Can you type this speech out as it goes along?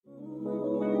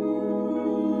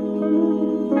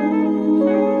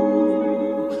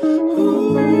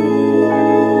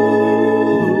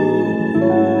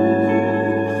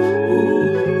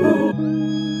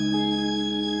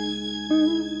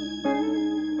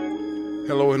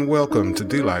Hello and welcome to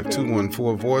D-Life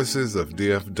 214 Voices of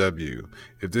DFW.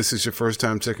 If this is your first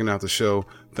time checking out the show,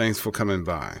 thanks for coming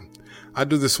by. I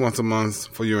do this once a month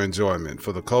for your enjoyment,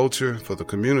 for the culture, for the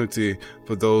community,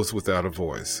 for those without a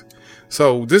voice.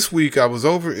 So this week I was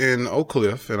over in Oak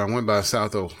Cliff, and I went by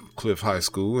South Oak Cliff High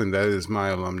School, and that is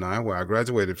my alumni, where I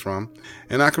graduated from.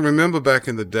 And I can remember back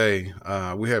in the day,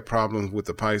 we had problems with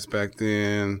the pipes back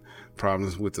then,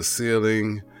 problems with the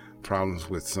ceiling, problems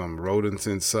with some rodents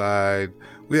inside.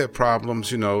 We had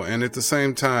problems, and at the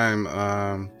same time,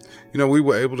 we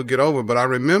were able to get over. But I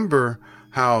remember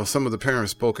how some of the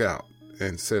parents spoke out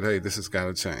and said, hey, this has got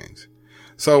to change.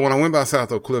 So when I went by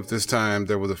South Oak Cliff this time,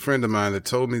 there was a friend of mine that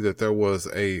told me that there was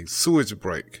a sewage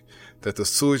break, that the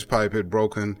sewage pipe had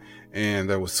broken, and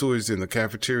there was sewage in the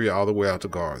cafeteria all the way out to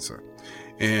Garza.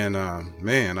 And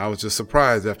I was just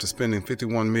surprised after spending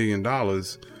 $51 million,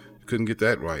 couldn't get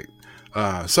that right.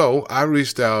 So I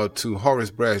reached out to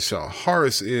Horace Bradshaw.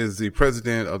 Horace is the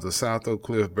president of the South Oak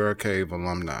Cliff BearCave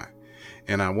Alumni.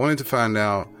 And I wanted to find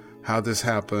out how this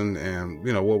happened and,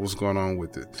 what was going on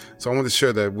with it. So I want to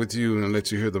share that with you and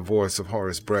let you hear the voice of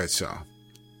Horace Bradshaw.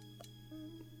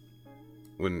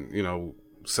 When,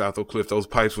 South Oak Cliff, those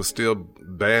pipes were still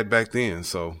bad back then.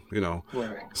 So,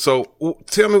 Right. So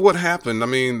tell me what happened. I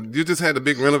mean, you just had a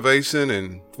big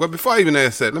renovation before I even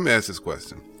ask that, let me ask this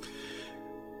question.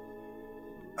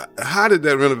 How did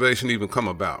that renovation even come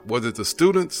about? Was it the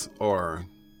students, or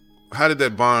how did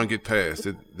that bond get passed?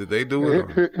 Did they do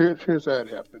it? Here's how it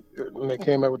happened. When they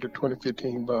came out with the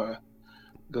 2015 bond,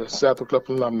 the South Oak Cliff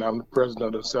alumni, I'm the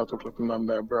president of the South Oak Cliff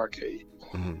alumni BarCave.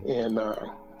 Mm-hmm. And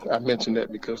I mentioned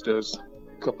that because there's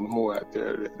a couple more out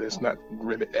there that's not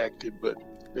really active, but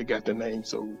they got the name,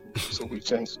 so we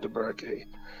changed it to BarCave.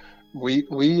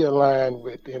 We aligned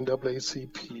with the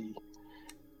NAACP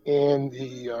and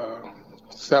the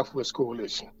Southwest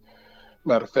Coalition.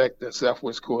 Matter of fact, the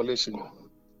Southwest Coalition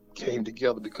came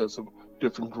together because of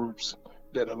different groups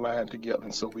that aligned together,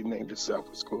 and so we named it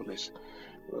Southwest Coalition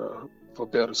for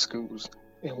better schools.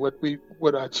 And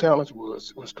what our challenge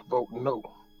was to vote no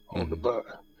on the bond,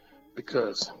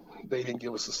 because they didn't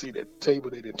give us a seat at the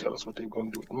table. They didn't tell us what they were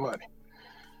going to do with the money.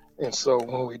 And so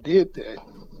when we did that,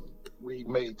 we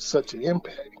made such an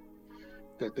impact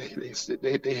that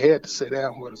they had to sit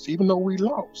down with us, even though we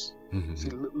lost. Mm-hmm. See,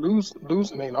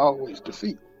 losing ain't always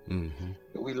defeat. Mm-hmm.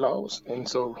 We lost, and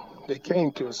so they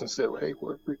came to us and said, well, hey,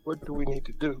 what do we need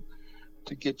to do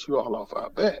to get you all off our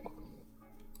back?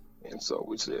 And so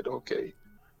we said, okay,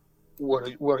 what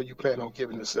are you planning on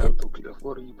giving to South Oak Cliff?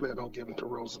 What are you planning on giving to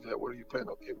Roosevelt? What are you planning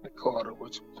on giving to Carter?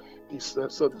 These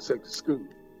southern sector schools?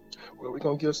 Well, we're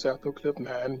going to give South Oak Cliff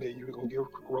 $9 million. We're going to give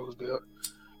Roosevelt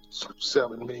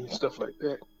 $7 million, stuff like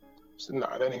that. So, no,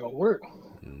 that ain't going to work.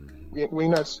 Mm-hmm. We're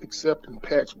not accepting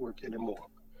patchwork anymore.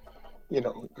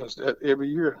 Because every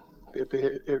year, if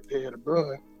they had a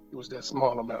bond, it was that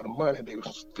small amount of money. They would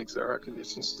fix the air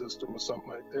conditioning system or something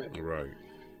like that. Right.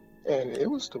 And it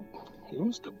was to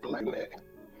blame that.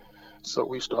 So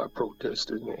we started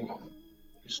protesting,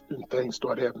 and things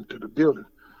started happening to the building.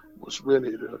 Was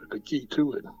really the key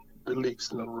to it. The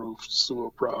leaks in the roof, sewer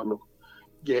problem,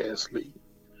 gas leak.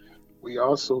 We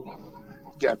also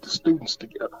got the students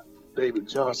together. David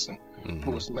Johnson,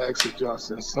 who was Maxie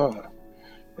Johnson's son.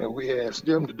 And we asked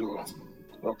them to do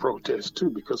a protest too,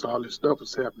 because all this stuff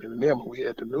was happening to them. And we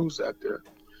had the news out there.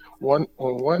 On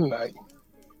one night,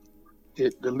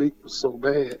 the leak was so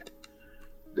bad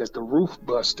that the roof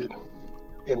busted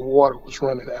and water was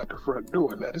running out the front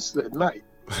door. Now, this is at night.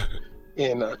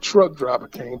 And a truck driver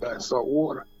came by and saw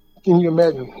water. Can you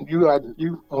imagine,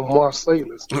 you on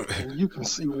Marsalis, and you can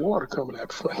see water coming out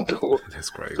the front door.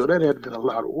 That's crazy. So that had been a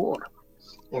lot of water.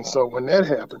 And so when that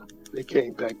happened, they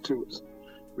came back to us.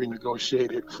 We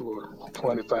negotiated for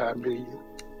 $25 million.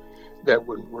 That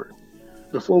wouldn't work.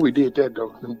 Before we did that, though,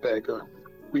 let me back up.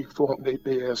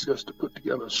 They asked us to put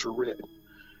together a charrette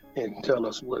and tell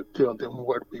them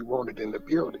what we wanted in the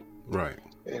building. Right.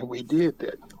 And we did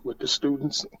that with the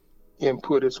students'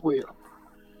 input as well.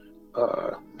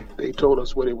 They told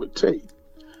us what it would take.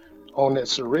 On that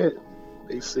charrette,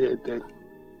 they said that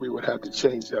we would have to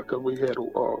change that because we had a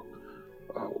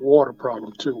water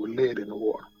problem too, with lead in the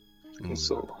water. Mm-hmm. And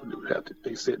so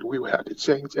they said we would have to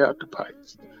change out the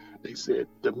pipes. They said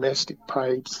domestic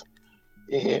pipes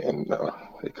and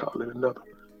they call it another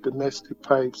domestic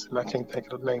pipes, and I can't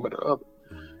think of the name of the other.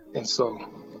 Mm-hmm. And so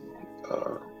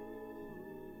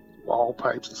wall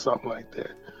pipes or something like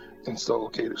that. And so,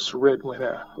 okay, the charrette went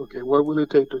out. Okay, what will it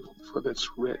take for that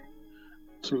charrette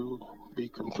to be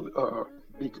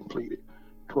completed?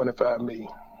 $25 million.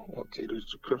 Okay, the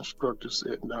constructor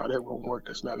said, no, that won't work.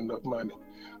 That's not enough money.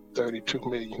 32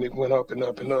 million. It went up and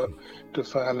up and up to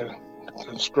finally the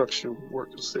construction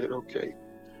workers said, okay.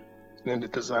 And then the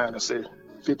designer said,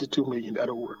 52 million,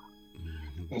 that'll work.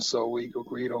 And so we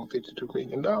agreed on $52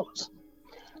 million.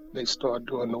 They started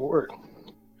doing the work.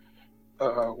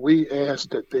 We asked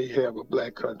that they have a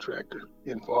black contractor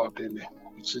involved in it,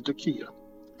 which is the Kia.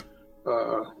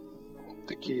 I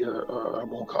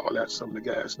won't call out some of the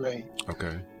guys' name.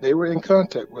 Okay. They were in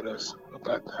contact with us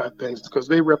about how things, because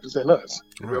they represent us,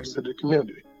 they represent the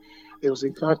community. They was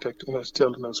in contact with us,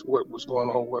 telling us what was going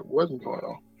on, what wasn't going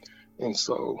on. And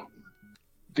so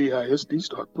DISD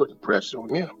started putting pressure on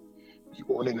them. You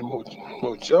want any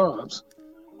more jobs,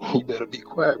 you better be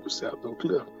quiet with South Oak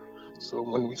Cliff. So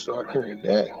when we started hearing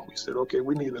that, we said, okay,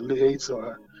 we need a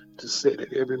liaison to sit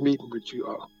at every meeting with you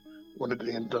all. One of the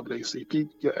NAACP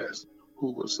guys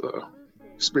who was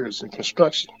experienced in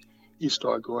construction, he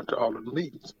started going to all of the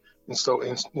meetings. And so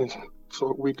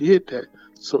we did that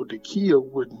so the Kia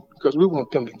wouldn't, because we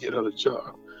want them to get other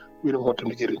jobs. We don't want them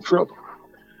to get in trouble.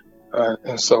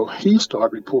 And so he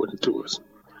started reporting to us,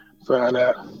 find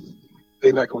out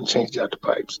they're not going to change out the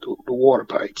pipes, the water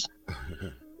pipes.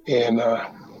 And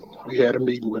we had a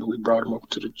meeting when we brought them up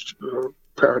to the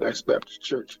Paradise Baptist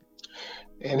Church.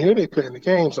 And here they playing the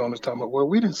games on us, talking about, well,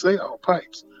 we didn't say all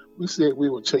pipes. We said we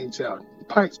would change out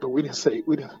pipes, but we didn't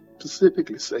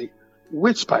specifically say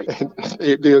which pipe.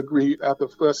 They agreed, after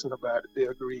fussing about it, they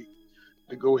agreed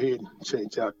to go ahead and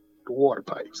change out the water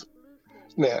pipes.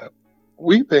 Now,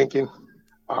 we thinking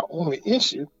our only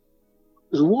issue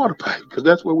is water pipe, because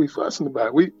that's what we fussing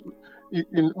about. We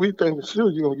think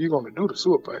sure you're going to do the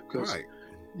sewer pipe, because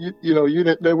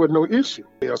there was no issue.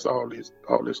 There's all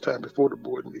this time before the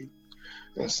board meeting,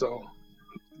 and so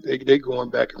they going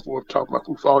back and forth talking about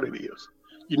who fault it is.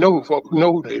 You know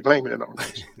who they blaming it on.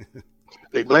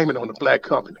 They blame it on the black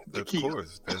company. Of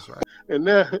course, that's right. And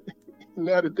now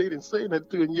that they didn't say that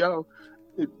to you, and y'all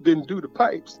didn't do the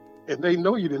pipes, and they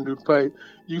know you didn't do the pipe,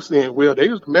 you saying, well, they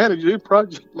was the manager,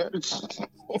 project manager.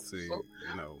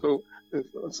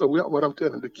 So what I'm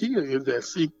telling the Kia is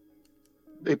that,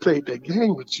 they played that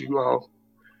game with you all,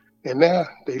 and now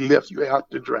they left you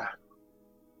out to dry.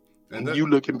 And you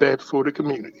looking bad for the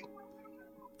community.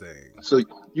 Dang. So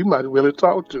you might as well have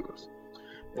talked to us.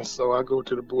 And so I go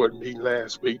to the board meeting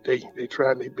last week. They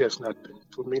tried their best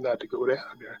for me not to go down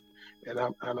there. And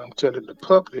I'm telling the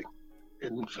public,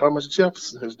 and Thomas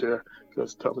Jefferson is there,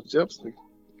 because Thomas Jefferson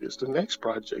is the next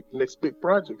big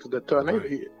project, because that tornado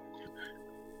hit.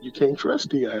 You can't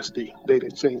trust DISD. They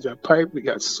didn't change our pipe. We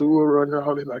got sewer running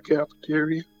all in our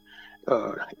cafeteria.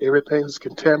 Everything's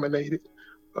contaminated.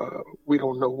 We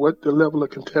don't know what the level of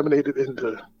contaminated in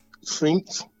the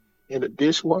sinks, in the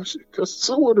dishwasher, because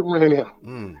sewer ran out.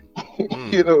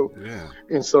 Yeah.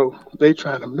 And so they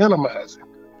trying to minimize it.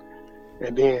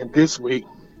 And then this week,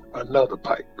 another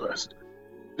pipe busted.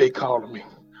 They calling me,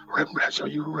 Reverend Bradshaw,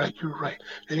 you're right.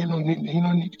 Ain't no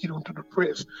need to get onto the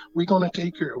press. We're gonna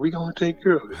take care of it.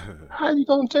 How you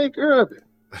gonna take care of it?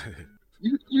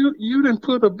 You didn't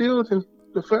put a building,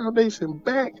 the foundation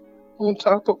back on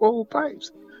top of old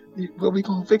pipes. But we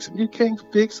gonna fix them. You can't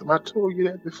fix them. I told you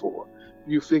that before.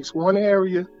 You fix one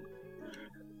area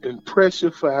and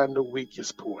pressure find the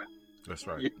weakest point. That's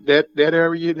right. That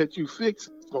area that you fix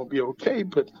is gonna be okay,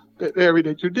 but that area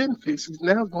that you didn't fix is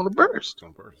now gonna burst. It's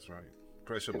gonna burst, right?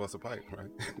 Pressure bust a pipe,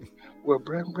 right? Well,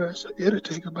 Brandon Bradshaw, it'll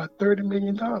take about $30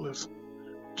 million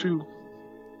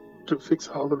to fix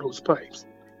all of those pipes.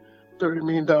 $30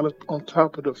 million on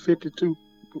top of the 52.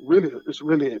 It's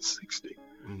really at 60,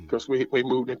 because we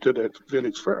moved into that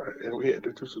village fair and we had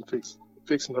to do some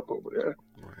fixing up over there.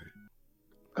 Right.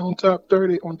 On top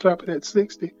of that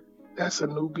 60, that's a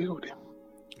new building.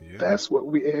 Yeah. That's what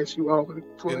we asked you all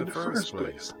for in the first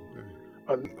place.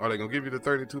 Are they gonna give you the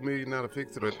 $32 million now to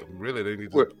fix it? Or really, they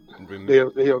need to.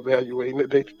 They're evaluating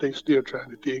it. They still trying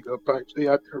to dig up pipes. They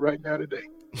out there right now today.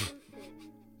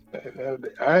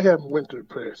 I haven't went to the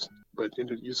press, but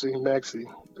you seen Maxie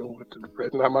going to the press.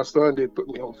 Now my son did put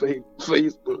me on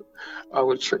Facebook. I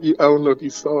don't know if you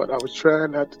saw it. I was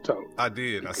trying not to talk. I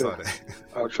did. I saw that.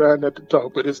 I was trying not to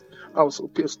talk, but I was so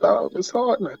pissed off. It's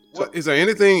hard not to talk. Is there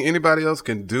anything anybody else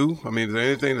can do? I mean, is there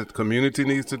anything that the community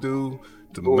needs to do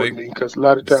to board meeting? Because a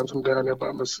lot of times I'm down there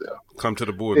by myself. Come to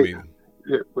the board meeting.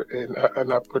 Yeah,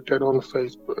 and I put that on the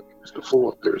Facebook. It's the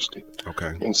 4th Thursday.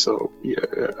 Okay. And so,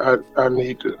 I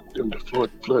need them to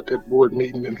flood that board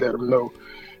meeting and let them know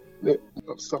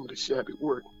of some of the shabby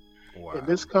work. Wow. And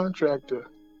this contractor,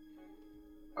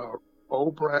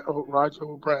 Roger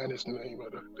O'Brien is the name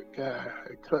of the guy.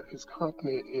 His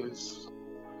company is,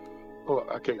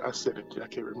 I said it, I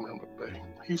can't remember, but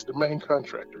he's the main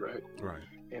contractor, right? Right.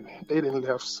 and they didn't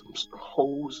left some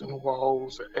holes in the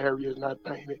walls, areas not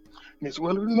painted. And it's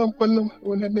well,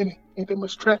 wasn't that many, ain't that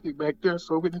much traffic back there,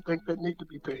 so we didn't think that need to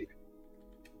be paid.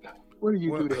 Where do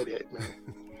you do that at, man?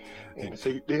 And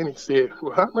then he said,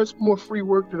 well, how much more free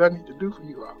work did I need to do for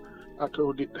you all? I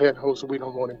told the head host we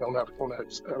don't want him on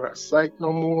our site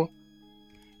no more,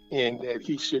 and that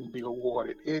he shouldn't be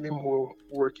awarded any more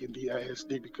work in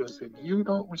DISD, because if you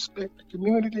don't respect the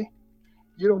community,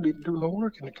 you don't need to do no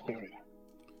work in the community.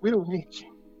 We don't need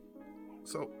you.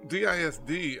 So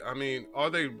DISD, I mean,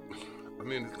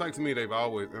 it's like to me they've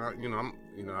always, I've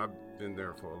been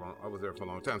there I was there for a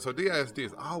long time. So DISD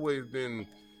has always been,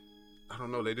 I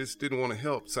don't know, they just didn't want to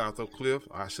help South Oak Cliff.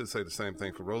 I should say the same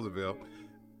thing for Roosevelt.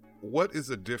 What is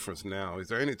the difference now? Is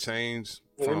there any change?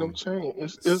 Ain't no change.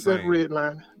 It's that red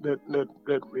line, that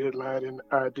red line and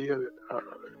the idea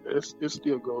that it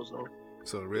still goes on.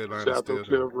 So the red line South is Oak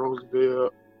still Cliff,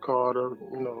 Roosevelt, Carter,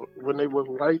 when they were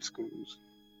white schools,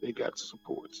 they got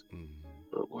supports. Mm-hmm.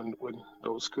 But when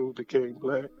those schools became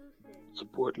black,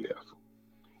 support left.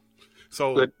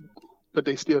 So, but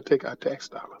they still take our tax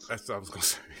dollars. That's what I was gonna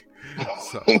say.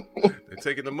 So they're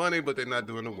taking the money, but they're not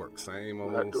doing the work. Same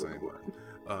old.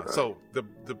 Right. So the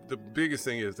biggest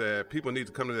thing is that people need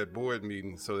to come to that board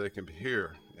meeting so they can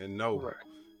hear and know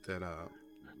that.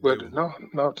 But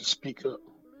not to speak up.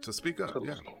 To speak up, come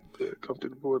to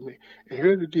the board meeting. And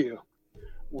here's the deal: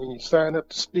 when you sign up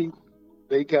to speak,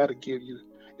 they got to give you.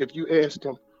 If you ask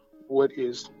them what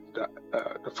is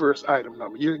the first item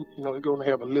number, you're going to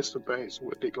have a list of things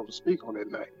what they're going to speak on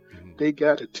that night. Mm-hmm. They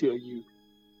got to tell you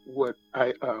what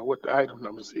the item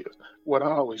numbers is. What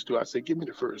I always do, I say, give me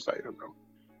the first item number,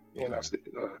 and I said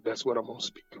that's what I'm going to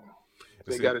speak on.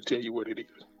 They got to tell you what it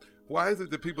is. Why is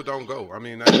it that people don't go? I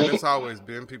mean, that's always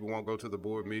been, people won't go to the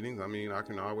board meetings. I mean, I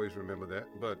can always remember that.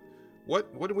 But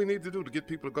what do we need to do to get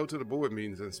people to go to the board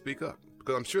meetings and speak up?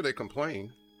 Because I'm sure they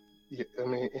complain. Yeah, I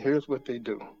mean, here's what they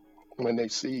do when they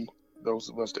see those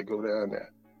of us that go down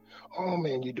there. Oh,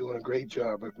 man, you're doing a great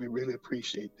job, but we really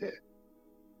appreciate that.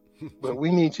 But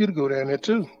we need you to go down there,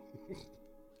 too.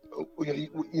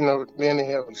 Then they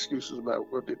have excuses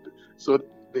about what they do. So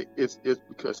it's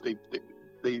because they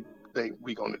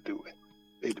we're going to do it.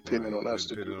 They depending on us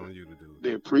to do it.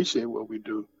 They appreciate what we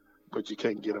do, but you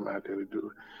can't get them out there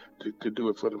to do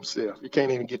it for themselves. You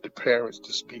can't even get the parents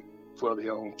to speak for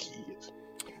their own kids.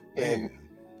 And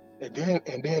then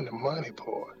the money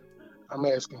part. I'm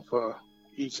asking for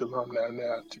each alumni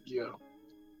now to give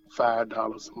 $5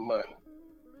 a month.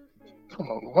 Come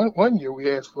on, one year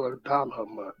we asked for $1 a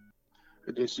month.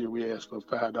 This year we asked for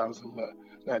 $5 a month.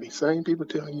 Now these same people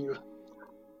telling you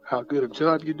how good a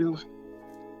job you do.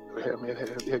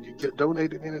 Have you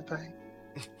donated anything?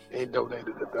 Ain't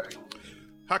donated a thing.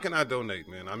 How can I donate,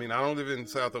 man? I mean, I don't live in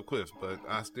South Oak Cliff, but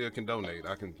I still can donate.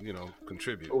 I can,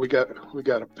 contribute. We got a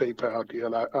PayPal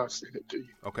deal. I'll send it to you.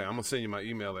 Okay, I'm gonna send you my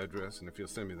email address, and if you'll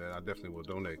send me that, I definitely will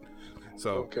donate.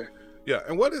 So, okay. Yeah,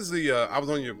 and what is the? I was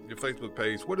on your Facebook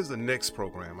page. What is the next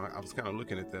program? I was kind of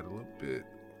looking at that a little bit.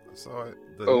 I saw it.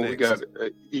 We got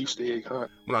Easter egg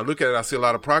hunt. When I look at it, I see a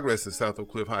lot of progress at South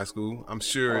Oak Cliff High School. I'm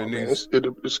sure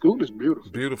the school is beautiful.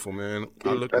 Beautiful, man.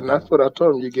 And that's what I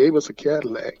told him. You gave us a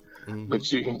Cadillac,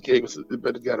 but you gave us,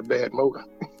 but it got a bad motor.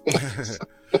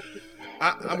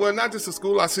 Well, not just the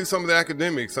school. I see some of the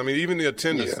academics. I mean, even the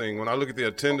attendance thing. When I look at the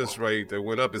attendance rate that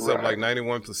went up, it's up like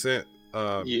 91%,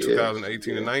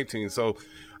 2018 and 19. So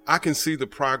I can see the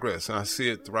progress and I see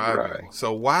it thriving. Right.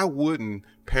 So why wouldn't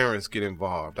parents get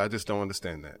involved? I just don't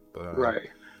understand that. But, right.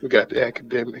 We got the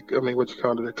academic, what you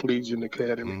call it, the Collegiate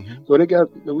Academy. Mm-hmm.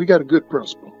 So we got a good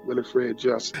principal, Willie Fred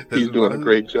Johnson. He's doing a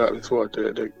great job. It's what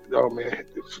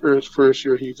first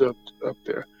year he's up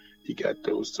there, he got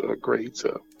those grades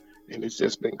up, and it's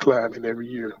just been climbing every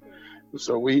year.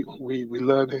 So we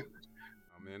love him.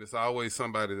 Oh, man, it's always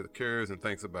somebody that cares and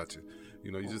thinks about you.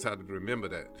 You just have to remember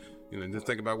that. And just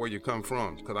think about where you come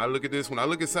from. Because I look at this, when I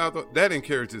look at South Oak, that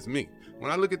encourages me.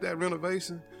 When I look at that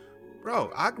renovation,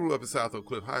 bro, I grew up at South Oak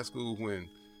Cliff High School when,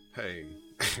 hey,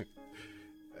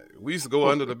 we used to go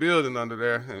under the building under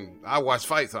there, and I watched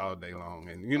fights all day long.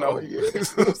 And,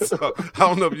 so, I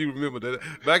don't know if you remember that.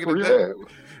 Back in the day.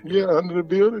 Yeah, under the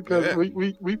building, because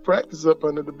we practiced up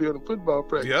under the building, football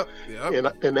practice.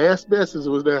 Yep. And the asbestos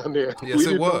was down there. Yes, we it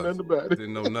didn't was. Know nothing about it.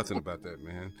 Didn't know nothing about that,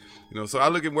 man. So I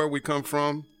look at where we come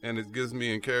from, and it gives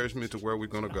me encouragement to where we're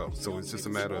going to go. So it's just a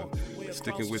matter of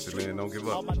sticking with it, man. Don't give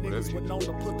up. Whatever you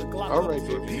do. All right,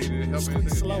 so if you need any help,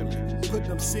 anything, put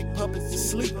them sick puppets to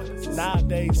sleep.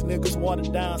 Nowadays, niggas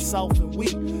watered down, soft and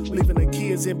weak, leaving the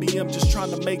kids in BM just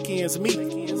trying to make ends meet.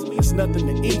 There's nothing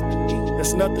to eat,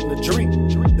 there's nothing to drink.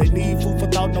 They need food for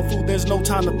thought, no food, there's no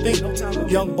time to think.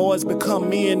 Young boys become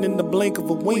men in the blink of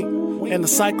a wink, and the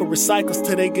cycle recycles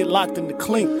till they get locked in the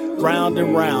clink. Round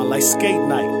and round like skate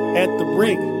night at the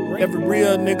rink. Every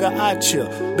real nigga I chill,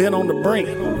 been on the brink,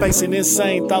 facing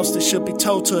insane thoughts that should be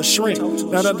told to a shrink.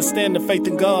 Not understanding faith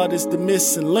in God is the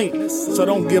missing link. So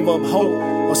don't give up hope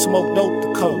or smoke dope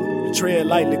to cope. Tread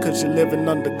lightly cause you're living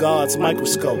under God's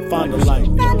microscope. Find the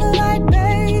light.